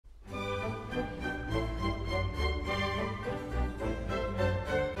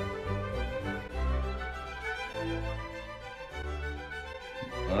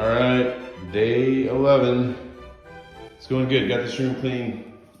11. It's going good. Got this room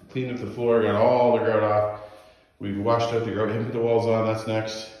clean, cleaned up the floor, got all the grout off. We've washed out the grout, haven't put the walls on, that's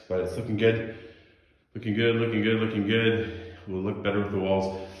next, but it's looking good. Looking good, looking good, looking good. We'll look better with the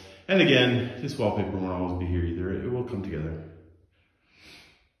walls. And again, this wallpaper won't always be here either. It will come together.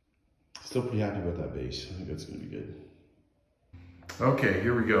 Still pretty happy about that base. I think that's gonna be good. Okay,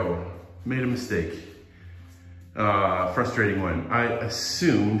 here we go. Made a mistake. Frustrating one. I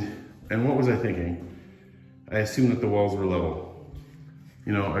assumed, and what was I thinking? I assumed that the walls were level.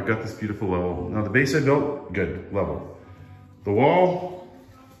 You know, I've got this beautiful level. Now the base I built, good, level. The wall,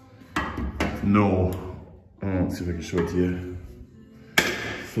 no. Let's see if I can show it to you.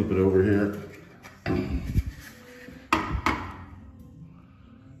 Flip it over here.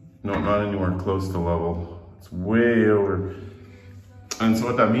 No, not anywhere close to level. It's way over. And so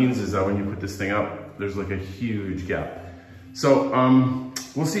what that means is that when you put this thing up, there's like a huge gap. So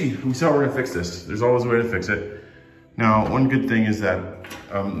we'll see. We saw we're gonna fix this. There's always a way to fix it. Now, one good thing is that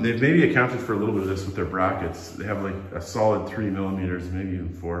they've maybe accounted for a little bit of this with their brackets. They have like a solid 3 millimeters, maybe even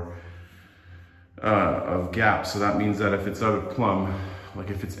 4, of gap. So that means that if it's out of plumb, like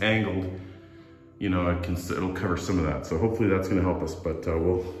if it's angled, you know, it'll cover some of that. So hopefully that's gonna help us, but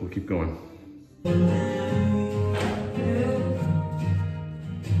we'll keep going.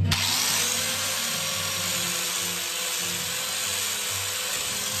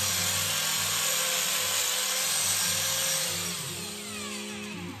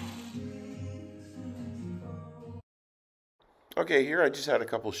 Okay, here I just had a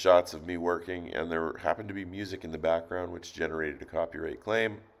couple shots of me working, and there happened to be music in the background which generated a copyright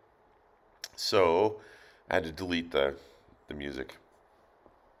claim. So I had to delete the music.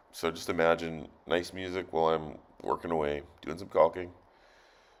 So just imagine nice music while I'm working away, doing some caulking.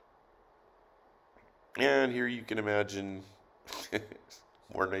 And here you can imagine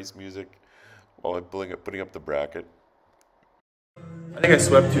more nice music while I'm putting up the bracket. I think I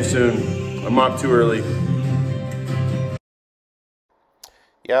swept too soon. I mopped too early.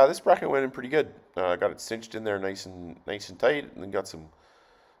 Yeah, this bracket went in pretty good. I got it cinched in there nice and tight, and then got some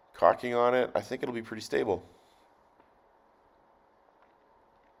caulking on it. I think it'll be pretty stable.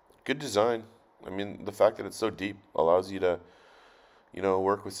 Good design. I mean, the fact that it's so deep allows you to, you know,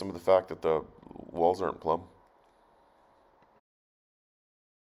 work with some of the fact that the walls aren't plumb.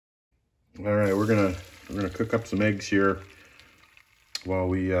 All right, we're gonna cook up some eggs here while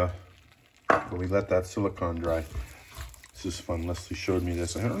we let that silicone dry. This is fun. Leslie showed me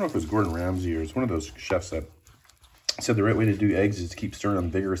this. I don't know if it was Gordon Ramsay or it's one of those chefs that said the right way to do eggs is to keep stirring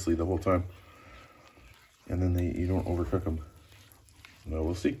them vigorously the whole time, and then you don't overcook them. Well,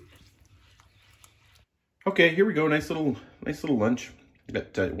 we'll see. Okay, here we go. Nice little lunch. We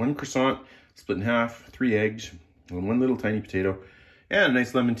got 1 croissant split in half, 3 eggs, and 1 little tiny potato, and a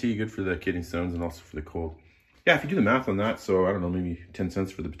nice lemon tea, good for the kidney stones and also for the cold. Yeah, if you do the math on that, so I don't know, maybe 10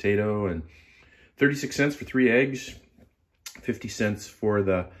 cents for the potato and 36 cents for 3 eggs. 50 cents for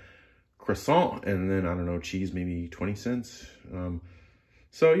the croissant, and then, I don't know, cheese, maybe 20 cents.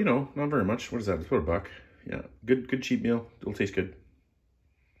 So, you know, not very much. What is that? It's about $1. Yeah, good cheap meal. It'll taste good.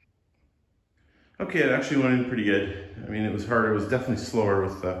 Okay, it actually went in pretty good. I mean, it was hard. It was definitely slower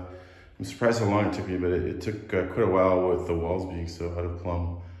with I'm surprised how long it took me, but it took quite a while with the walls being so out of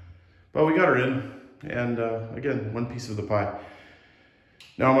plumb. But we got her in, and again, 1 piece of the pie.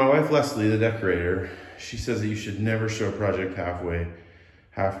 Now, my wife, Leslie, the decorator, she says that you should never show a project halfway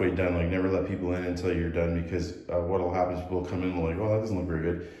done. Like, never let people in until you're done, because what'll happen is people will come in and like, oh, that doesn't look very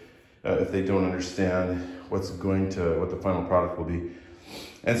good, if they don't understand what the final product will be.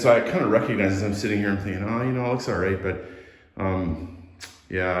 And so I kind of recognize as I'm sitting here, I'm thinking, oh, you know, it looks all right, but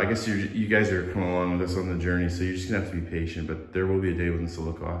yeah, I guess you guys are coming along with us on the journey, so you're just gonna have to be patient. But there will be a day when this will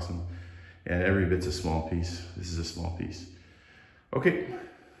look awesome, and every bit's a small piece. This is a small piece. Okay,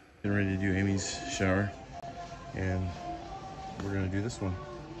 getting ready to do Amy's shower, and we're gonna do this one.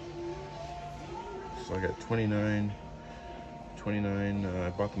 So I got 29, I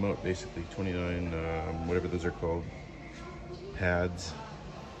bought them out basically, 29, whatever those are called, pads.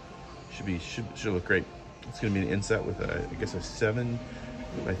 Should look great. It's gonna be an inset with I guess a 7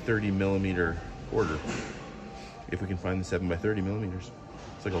 by 30 millimeter border. If we can find the 7 by 30 millimeters.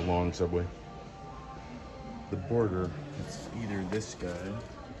 It's like a long subway. The border, it's either this guy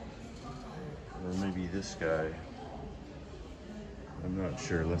or maybe this guy. I'm not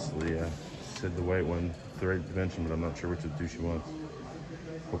sure. Leslie said the white one, the right dimension, but I'm not sure which of the 2 she wants.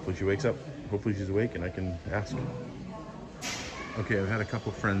 Hopefully she wakes up. Hopefully she's awake and I can ask. Okay, I've had a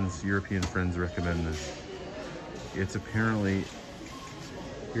couple friends, European friends, recommend this. It's apparently,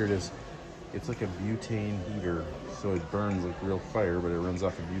 here it is. It's like a butane heater, so it burns like real fire, but it runs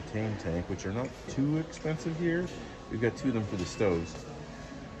off a butane tank, which are not too expensive here. We've got 2 of them for the stoves,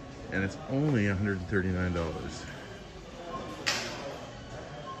 and it's only $139.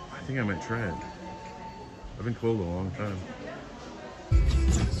 I think I might try it. I've been cold a long time.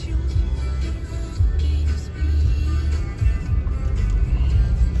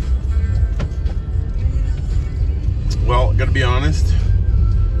 Well, gotta be honest,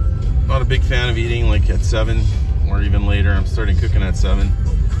 not a big fan of eating like at 7 or even later. I'm starting cooking at 7,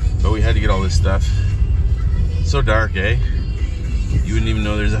 but we had to get all this stuff. So dark, eh? You wouldn't even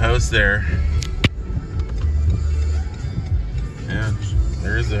know there's a house there. Yeah,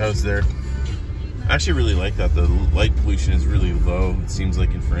 there is a house there. I actually really like that. The light pollution is really low. It seems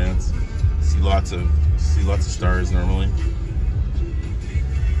like in France. See lots of stars normally.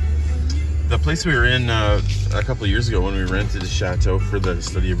 The place we were in a couple of years ago when we rented a chateau for the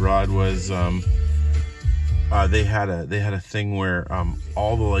study abroad was they had a thing where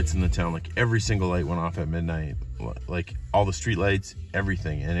all the lights in the town, like every single light went off at midnight, like all the street lights,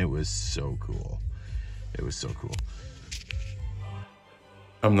 everything, and it was so cool. It was so cool.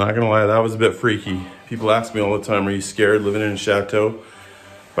 I'm not gonna lie, that was a bit freaky. People ask me all the time, are you scared living in a chateau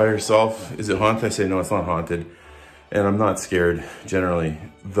by yourself? Is it haunted? I say, no, it's not haunted. And I'm not scared, generally.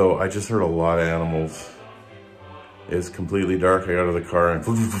 Though I just heard a lot of animals. It was completely dark. I got out of the car and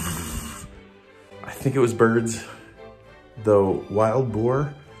I think it was birds. Though wild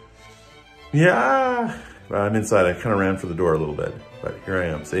boar, yeah. I'm inside. I kind of ran for the door a little bit, but here I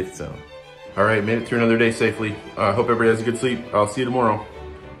am, safe and sound. All right, made it through another day safely. I hope everybody has a good sleep. I'll see you tomorrow.